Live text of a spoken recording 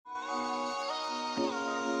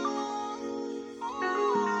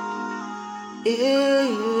Yeah.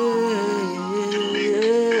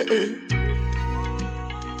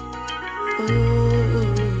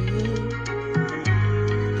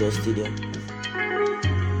 Josdia.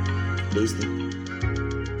 Listening.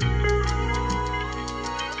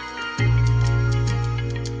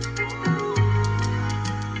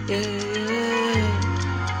 Yeah.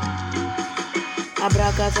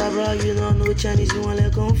 Abracadabra, you know no Chinese, you want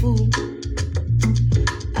like Kung Fu.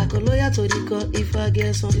 I could lawyer to the court if I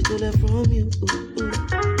get something to learn from you.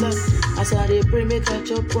 As I dey pray, make a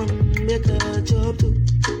chop one, make a chop two.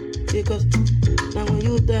 Because now when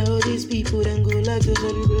you die, all these people then go like to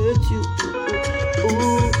celebrate you.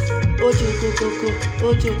 Ojo, coco,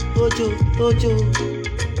 ojo, ojo, ojo.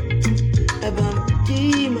 Ebam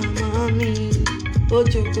ki mami,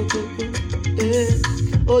 ojo, coco,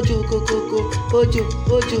 ojo, coco, ojo,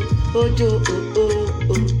 ojo, ojo,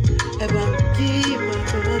 Ebam ki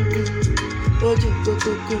mami, ojo,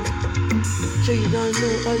 coco. Sure you don't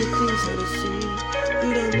know all the things that I see. You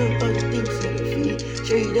don't know all the things that I feel.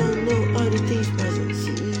 Sure you don't know all the things my son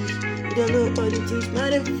sees. You don't know all the things my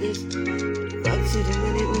them face. Back to the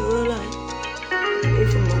minute we were alive. Pray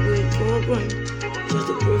for my way for a grind. Just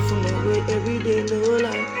to pray for my way every day, no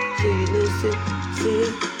lie. So you know, say,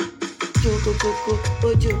 Joko Coco,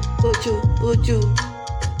 Ojo, Ojo, Ojo.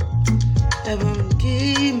 Ebam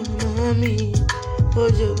ki mami,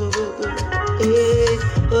 Ojo, Coco,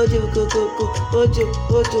 Ojo, Coco, Ojo,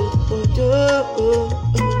 Ojo, Ojo,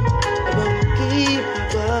 Ebam ki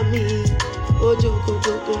mami, Ojo,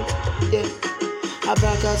 Coco, yeah.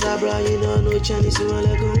 Abracadabra, you know no Chinese, you want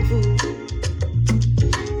like Kung Fu.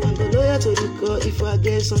 I'm the lawyer to the court if I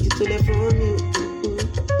get something to learn from you.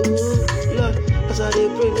 Lord, as I dey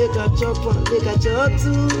pray, make a chop one, make a chop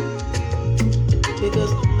two.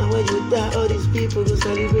 Because and when you die, all these people go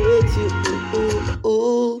celebrate you.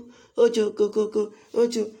 Ojo, coco,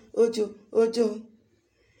 ojo, ojo, ojo.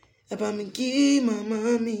 Ebami ki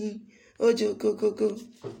mami, ojo, coco.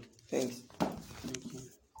 Thanks.